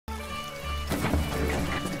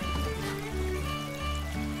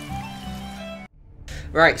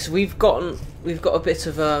Right, so we've got a bit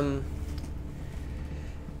of a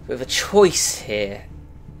choice here.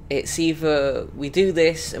 It's either we do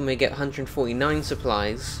this and we get 149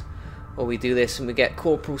 supplies, or we do this and we get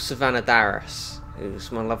Corporal Savannah Darris,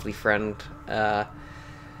 who's my lovely friend,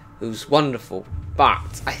 who's wonderful.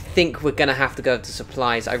 But I think we're gonna have to go to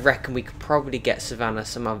supplies. I reckon we could probably get Savannah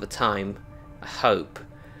some other time. I hope.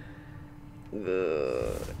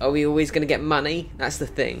 Are we always gonna get money? That's the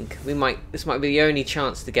thing. This might be the only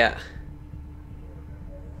chance to get.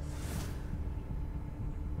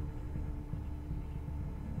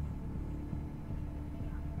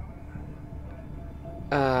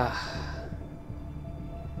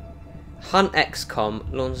 Hunt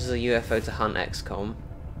XCOM launches a UFO to hunt XCOM.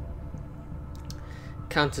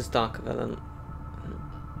 Counters dark element.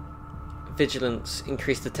 Vigilance,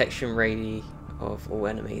 increased detection radius of all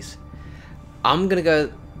enemies. I'm gonna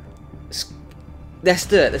go. Let's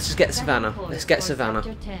do it. Let's just get Savannah. Let's get Savannah.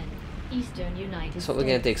 That's what we're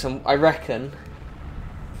gonna do. So I reckon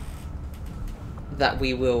that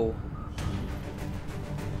we will.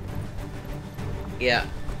 Yeah.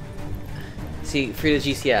 See, through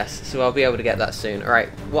the GCS, so I'll be able to get that soon. Alright,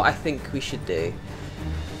 what I think we should do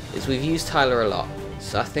is we've used Tyler a lot,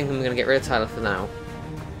 so I think I'm going to get rid of Tyler for now.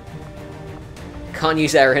 Can't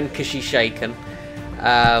use Erin because she's shaken.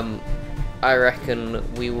 I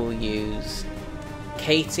reckon we will use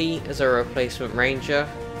Katie as our replacement ranger.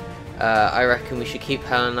 I reckon we should keep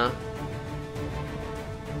Helena.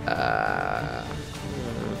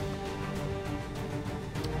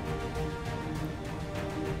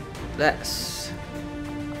 Let's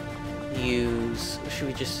use. Should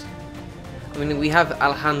we just? I mean, we have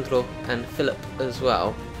Alejandro and Philip as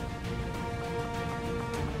well.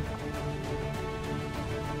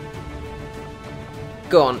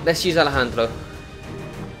 Go on, let's use Alejandro.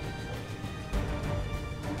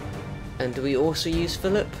 And do we also use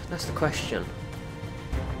Philip? That's the question.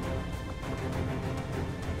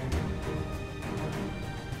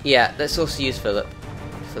 Yeah, let's also use Philip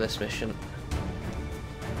for this mission.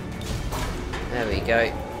 There we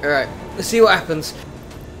go. Alright, let's see what happens.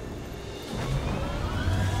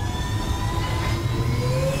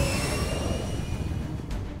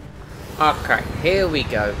 Okay, here we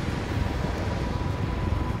go.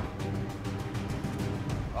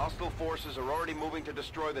 Hostile forces are already moving to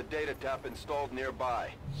destroy the data tap installed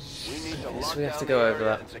nearby. We need to lock we have to down go the over area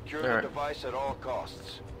that. and secure Alright. the device at all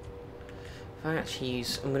costs. If I actually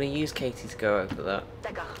use, I'm going to use Katie to go over that.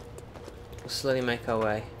 We'll slowly make our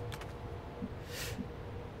way.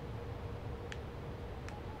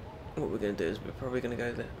 What we're going to do is we're probably going to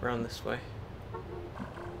go around this way.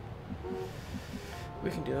 We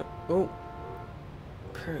can do that. Oh,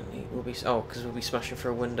 apparently we'll be. Oh, because we'll be smashing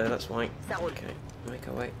through a window. That's why. Okay, make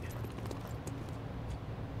our way.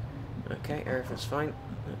 Okay, everything's fine.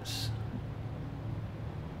 Let's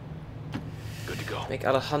Good to go. make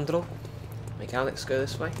Alejandro. Make Alex go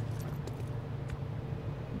this way.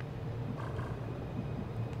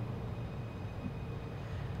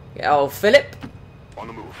 Yeah, oh, Philip. On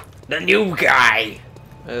the move. The new guy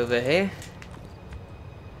over here.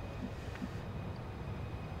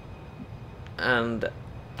 And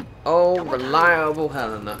oh, reliable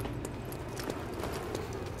Helena.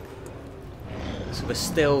 So we're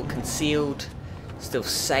still concealed, still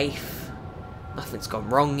safe. Nothing's gone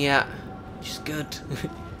wrong yet, which is good.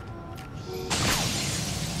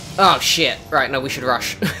 Oh shit! Right, no, we should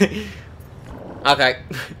rush. Okay.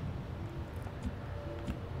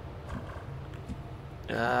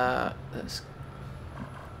 Let's.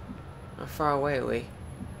 How far away are we?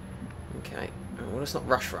 Okay. Well, let's not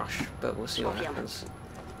rush, but we'll see what happens.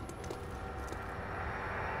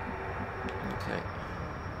 Okay.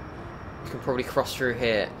 We can probably cross through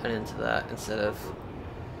here and into that instead of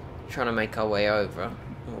trying to make our way over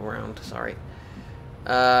or around. Sorry.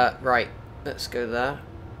 Right. Let's go there.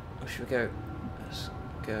 Or should we go? Let's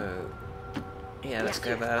go. Yeah, let's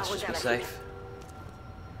go there. Let's just be safe.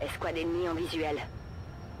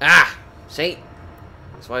 Ah! See?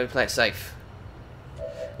 That's why we play it safe.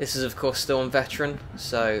 This is, of course, still on veteran,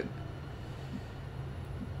 so.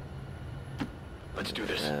 Let's do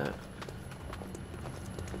this.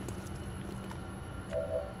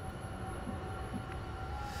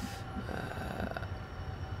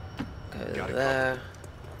 Go there.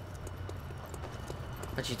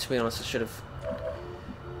 Actually, to be honest, I should have.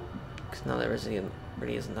 Because now there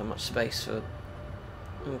really isn't that much space for.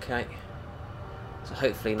 Okay. So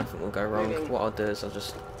hopefully nothing will go wrong. What I'll do is I'll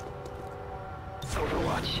just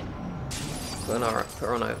Overwatch. put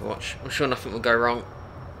her on Overwatch. I'm sure nothing will go wrong.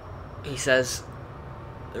 He says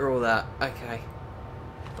they're all there. Okay.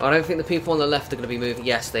 I don't think the people on the left are going to be moving.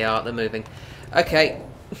 Yes, they are. They're moving. Okay.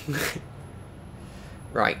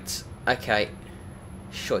 Right. Okay.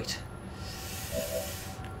 Shite.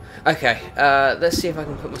 Okay. Let's see if I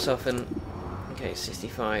can put myself in. Okay,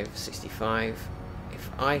 65, 65. If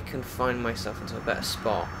I can find myself into a better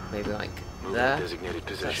spot, maybe like there. Designated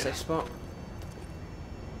That's a position. safe spot.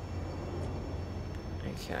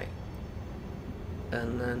 Okay.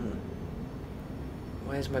 And then,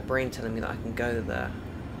 where's my brain telling me that I can go there?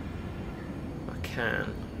 I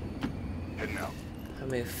can. Heading out. I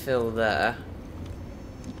move Phil there.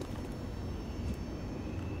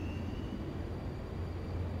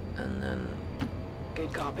 And then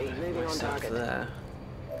Good copy. Moving on myself target. there.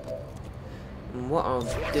 And what I'll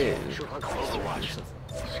do,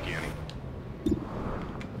 Scanning.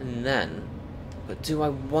 and then, but do I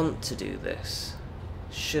want to do this?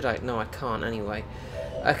 Should I? No, I can't anyway.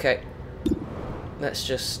 Okay, let's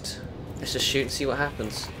just shoot and see what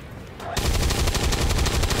happens.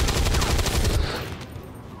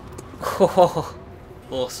 Oh,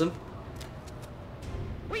 awesome.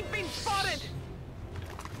 We've been spotted.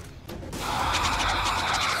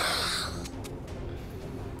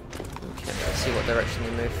 Okay, let's see what direction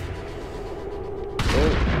they move.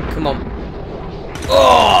 Oh, come on.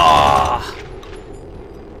 Oh!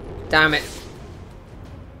 Damn it.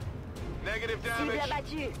 Negative damage.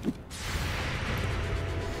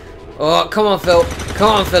 Oh, come on, Phil.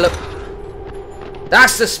 Come on, Philip.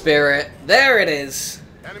 That's the spirit. There it is.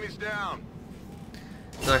 Enemies down.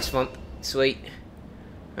 Nice one. Sweet.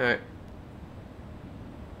 Alright.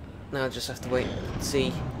 Now I just have to wait and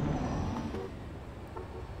see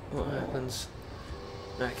what happens.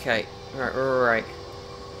 Okay. Right.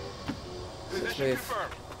 Let's Position move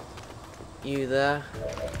confirmed. you there.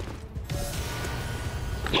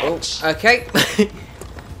 Oh, okay.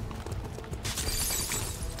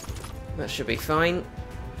 That should be fine.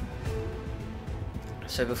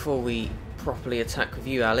 So before we properly attack with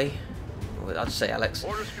you, Ali, or I'll just say Alex,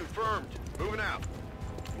 Orders confirmed. Moving out.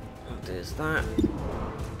 I'll do is that.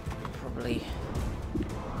 Probably.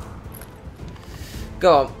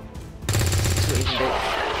 Go on. See what you can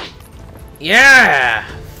do. Yeah!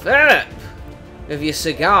 Philip! With your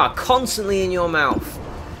cigar constantly in your mouth.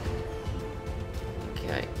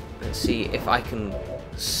 Okay, let's see if I can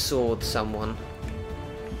sword someone.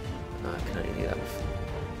 No, I can only do that with...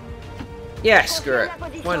 Yeah, screw it.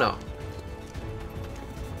 Why not?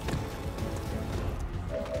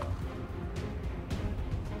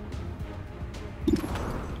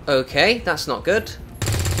 Okay, that's not good.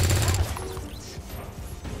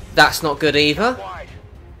 That's not good either. Wide.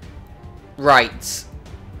 Right.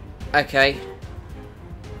 Okay.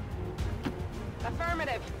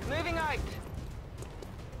 Affirmative. Moving out.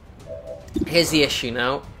 Here's the issue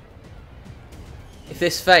now. If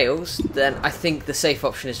this fails, then I think the safe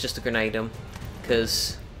option is just to grenade him.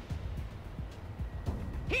 Because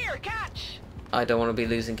Here, catch. I don't want to be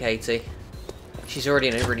losing Katie. She's already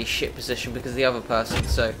in a really shit position because of the other person,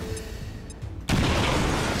 so...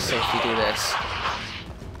 Safely do this.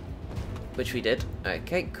 Which we did.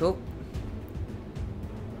 Okay, cool.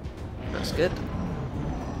 That's good.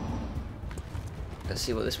 Let's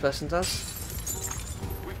see what this person does.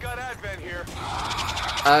 We've got Advent here.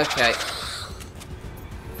 Okay.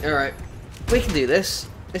 Alright. We can do this.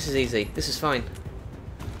 This is easy. This is fine.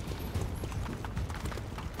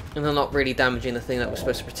 And they're not really damaging the thing that we're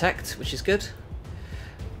supposed to protect, which is good.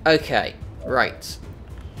 Okay. Right.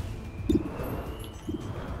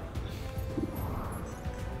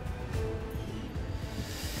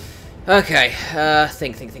 Okay.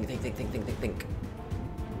 Think.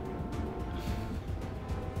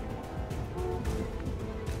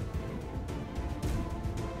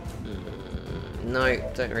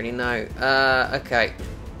 No, don't really know. Okay.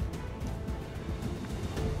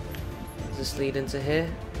 Does this lead into here?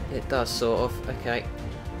 It does, sort of. Okay.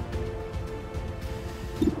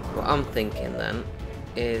 What I'm thinking then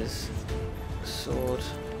is sword.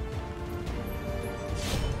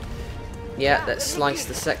 Yeah, let's slice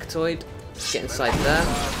the sectoid. Let's get inside there.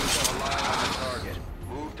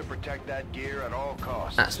 Move to protect that gear at all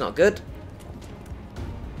costs. That's not good.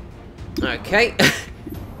 Okay.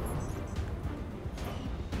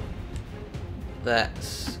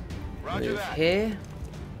 Let's Roger move that. here.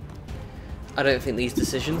 I don't think these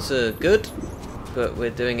decisions are good, but we're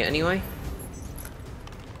doing it anyway.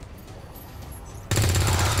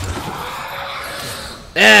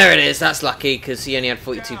 There it is, that's lucky, because he only had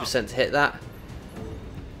 42% to hit that.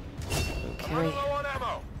 Okay, Low on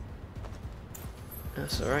ammo.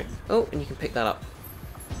 that's alright. Oh, and you can pick that up.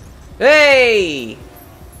 Hey!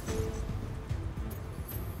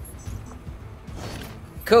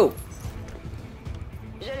 Cool.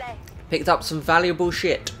 Picked up some valuable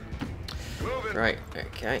shit. Moving. moving. Right,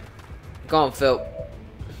 okay. Go on, Phil.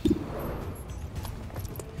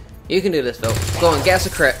 You can do this, Phil. Go on, get us a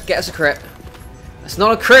crit. Get us a crit. That's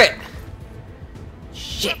not a crit!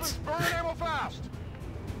 Shit! Burn ammo fast.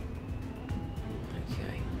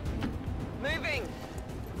 Okay. Moving.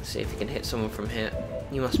 Let's see if you can hit someone from here.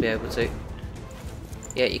 You must be able to.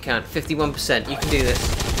 Yeah, you can. 51%. You can do this.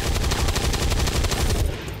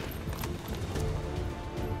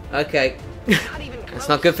 Okay. Not even close. That's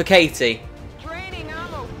not good for Katie. Draining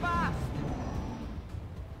ammo fast.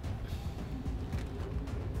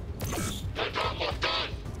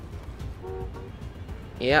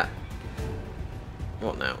 Yeah.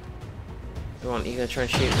 What now? Go on, you gonna try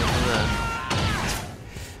and shoot me from there?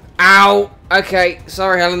 Ow! Okay,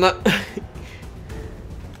 sorry, Helena.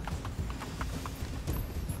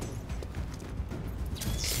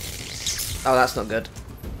 Oh, that's not good.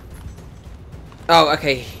 Oh,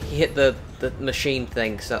 okay, he hit the machine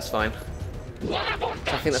thing, so that's fine. So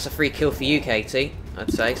I think that's a free kill for you, Katie.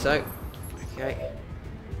 I'd say so. Okay.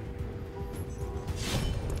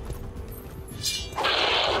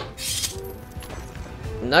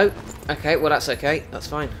 No. Okay, well that's okay. That's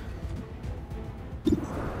fine.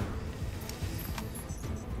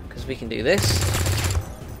 Because we can do this.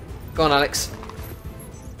 Go on, Alex.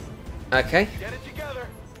 Okay. Get it together.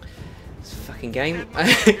 It's a fucking game.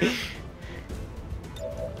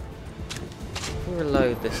 We'll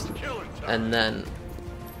reload this and then...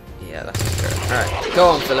 Yeah, that's the spirit. Alright, go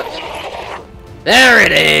on, Philip. There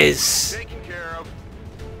it is! Taken care of.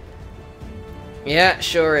 Yeah,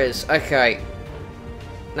 sure is. Okay.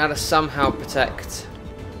 Now to somehow protect.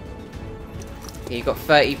 You got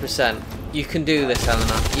 30%. You can do this,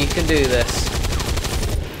 Helena. You can do this.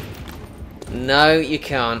 No, you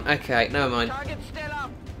can't. Okay, never mind. Target still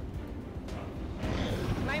up.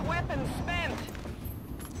 My weapon's spent.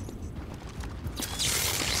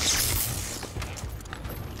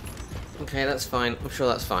 Okay, that's fine. I'm sure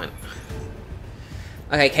that's fine.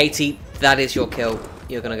 Okay, Katie, that is your kill.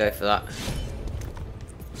 You're gonna go for that.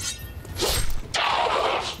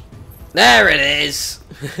 There it is!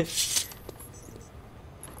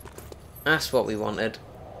 That's what we wanted.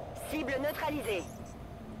 Cible neutralisée.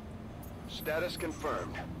 Status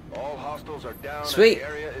confirmed. All hostiles are down. Sweet. And the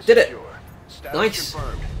area is Did it. secure. Status Nice.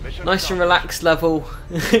 confirmed. Mission Nice and accomplished. relaxed level.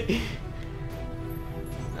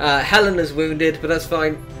 Helena's wounded, but that's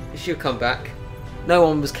fine. She'll come back. No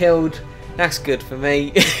one was killed. That's good for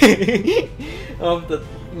me. Of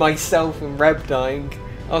myself and Reb dying.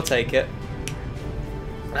 I'll take it.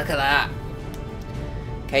 Look at that.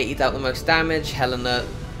 Katie dealt the most damage. Helena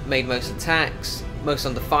made most attacks. Most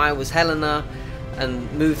under fire was Helena. And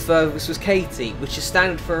moved furthest was Katie, which is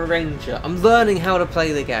standard for a ranger. I'm learning how to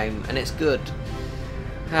play the game, and it's good.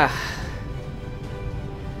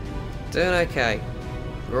 Doing okay.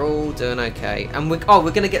 We're all doing okay. And we're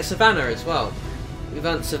gonna get Savannah as well. We've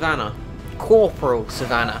earned Savannah. Corporal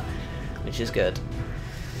Savannah, which is good.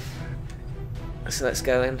 So let's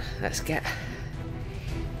go in. Let's get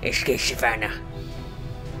Savannah.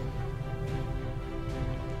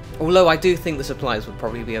 Although I do think the supplies would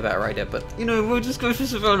probably be a better idea, but you know, we'll just go for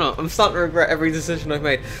Savannah. I'm starting to regret every decision I've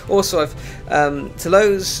made. Also, I've to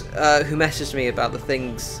those who messaged me about the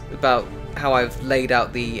things about how I've laid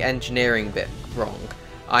out the engineering bit wrong,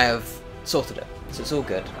 I have sorted it, so it's all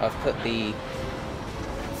good. I've put the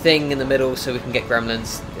thing in the middle so we can get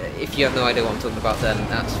gremlins. If you have no idea what I'm talking about, then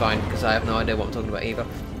that's fine, because I have no idea what I'm talking about either.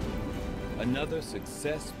 Another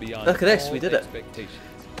success beyond Look at this, all we did it. expectations.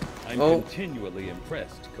 I'm Oh. continually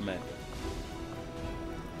impressed, Commander.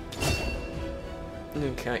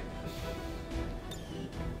 Okay.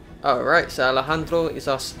 Alright, so Alejandro is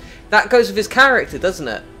us. That goes with his character, doesn't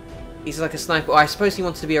it? He's like a sniper. I suppose he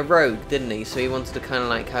wanted to be a rogue, didn't he? So he wanted to kind of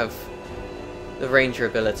like have the ranger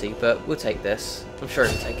ability, but we'll take this. I'm sure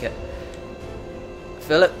he'll take it.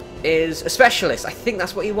 Philip is a specialist. I think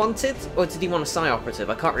that's what he wanted. Or did he want a psi operative?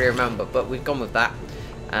 I can't really remember, but we've gone with that.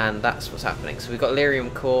 And that's what's happening. So we've got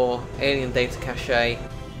Lyrium Core, Alien Data Cache.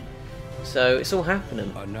 So it's all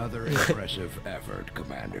happening. Another impressive effort,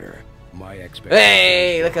 Commander. My expectations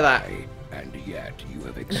Hey, look at were that. high, and yet you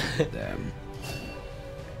have exceeded them.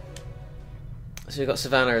 So we've got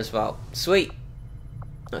Savannah as well. Sweet.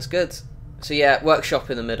 That's good. So yeah, workshop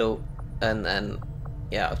in the middle, and then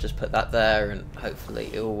yeah, I'll just put that there, and hopefully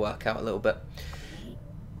it will work out a little bit.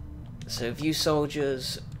 So view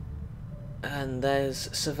soldiers, and there's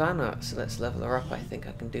Savannah. So let's level her up. I think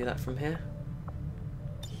I can do that from here.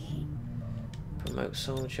 Promote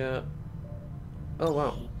soldier. Oh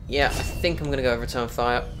wow. Yeah, I think I'm gonna go return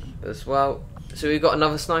fire as well. So we've got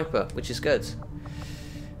another sniper, which is good.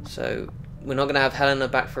 So we're not going to have Helena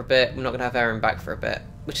back for a bit. We're not going to have Erin back for a bit.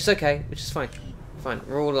 which is okay, which is fine. Fine,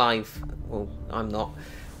 we're all live. Well, I'm not,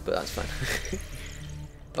 but that's fine.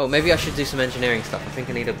 Oh, maybe I should do some engineering stuff. I think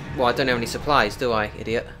I need a... Well, I don't have any supplies, do I,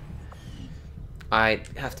 idiot? I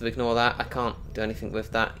have to ignore that. I can't do anything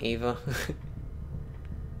with that either.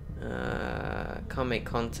 Can't make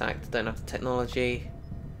contact, don't have the technology.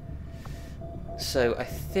 So I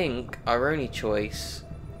think our only choice,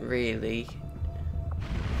 really...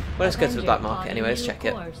 Well, let's go to the black market anyway, let's check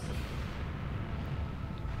it.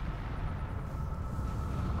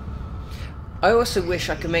 I also wish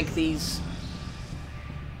I could make these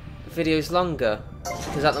videos longer,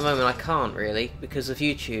 because at the moment I can't really, because of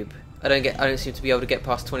YouTube. I don't seem to be able to get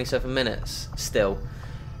past 27 minutes still.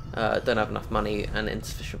 Don't have enough money and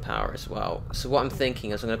insufficient power as well. So what I'm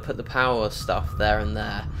thinking is I'm going to put the power stuff there and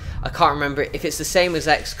there. I can't remember if it's the same as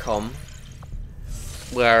XCOM,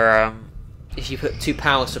 where if you put 2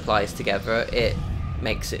 power supplies together, it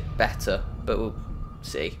makes it better. But we'll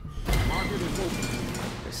see.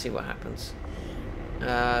 Let's see what happens.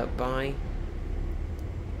 Buy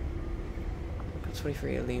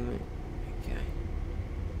 23 aluminum. Okay.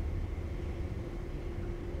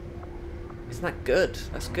 Isn't that good?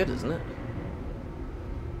 That's good, isn't it?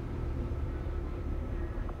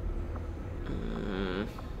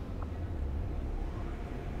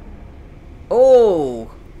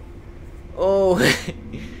 Oh! Oh!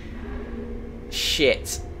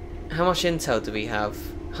 Shit. How much intel do we have?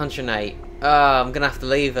 108. Ah, I'm gonna have to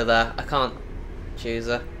leave her there. I can't choose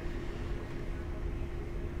her.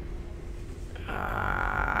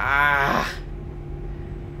 Ah.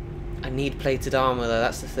 I need plated armor though,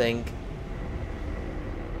 that's the thing.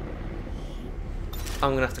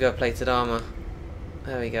 I'm gonna have to go plated armor.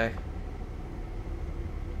 There we go.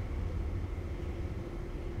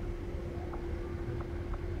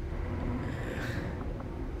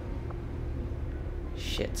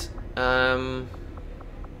 Shit. I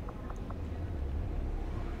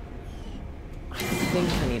think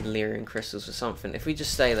I need Lyrium crystals or something. If we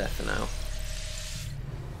just stay there for now.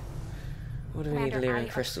 What do we need Lyrium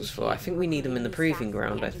crystals for? I think we need them in the proving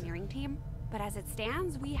ground. But as it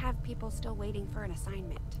stands, we have people still waiting for an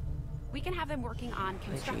assignment. We can have them working on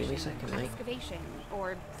construction, excavation,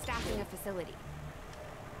 or staffing a facility.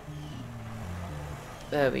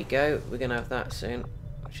 There we go. We're gonna have that soon,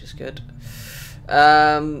 which is good.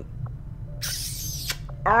 Don't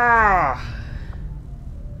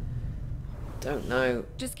know.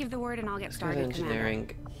 Just give the word and I'll get started.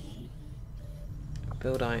 Engineering.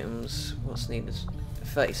 Build items. What's needed?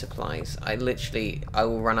 30 supplies. I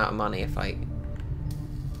will run out of money if I...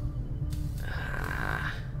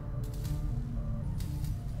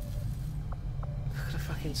 Look at the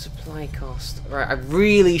fucking supply cost. Right, I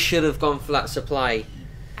really should have gone for that supply.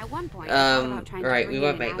 At one point, I thought about trying right, to we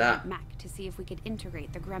won't make that. Mech to see if we could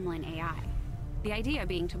integrate the Gremlin AI. The idea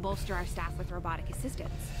being to bolster our staff with robotic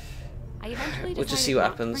assistance. I eventually we'll just see what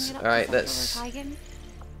happens. Alright, let's... Tigan.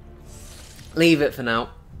 Leave it for now.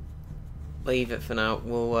 Leave it for now.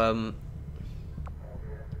 We'll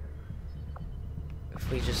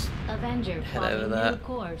if we just Avenger head over there.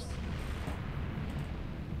 Course.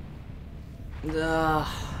 Do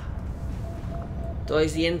I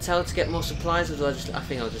use the intel to get more supplies, or do I just? I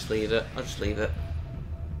think I'll just leave it. I'll just leave it.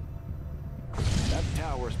 That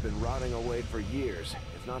tower's been rotting away for years,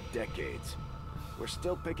 if not decades. We're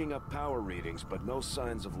still picking up power readings, but no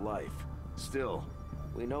signs of life. Still,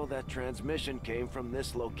 we know that transmission came from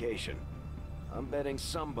this location. I'm betting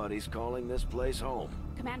somebody's calling this place home.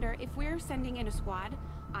 Commander, if we're sending in a squad,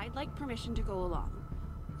 I'd like permission to go along.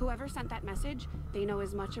 Whoever sent that message, they know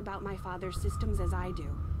as much about my father's systems as I do,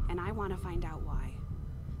 and I want to find out why.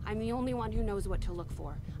 I'm the only one who knows what to look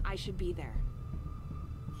for. I should be there.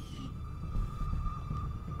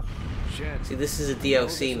 Shen, See, this is a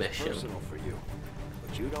DLC mission. Personal for you,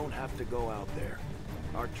 but you don't have to go out there.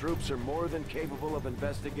 Our troops are more than capable of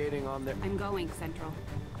investigating on their... I'm going, Central.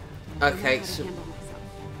 Okay, so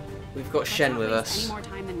we've got Shen with us. Any more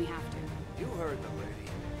time than we have to. You heard the lady.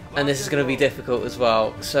 And this is going to be difficult as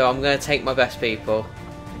well, so I'm going to take my best people.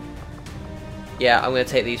 Yeah, I'm going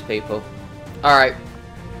to take these people. Alright.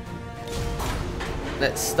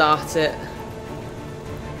 Let's start it.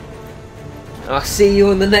 And I'll see you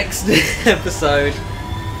on the next episode,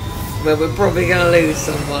 where we're probably going to lose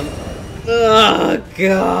someone. Oh,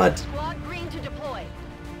 God. Squad green to deploy.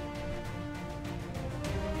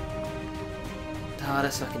 Oh,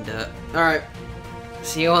 let's fucking do it. Alright.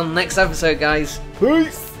 See you on the next episode, guys.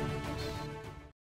 Peace.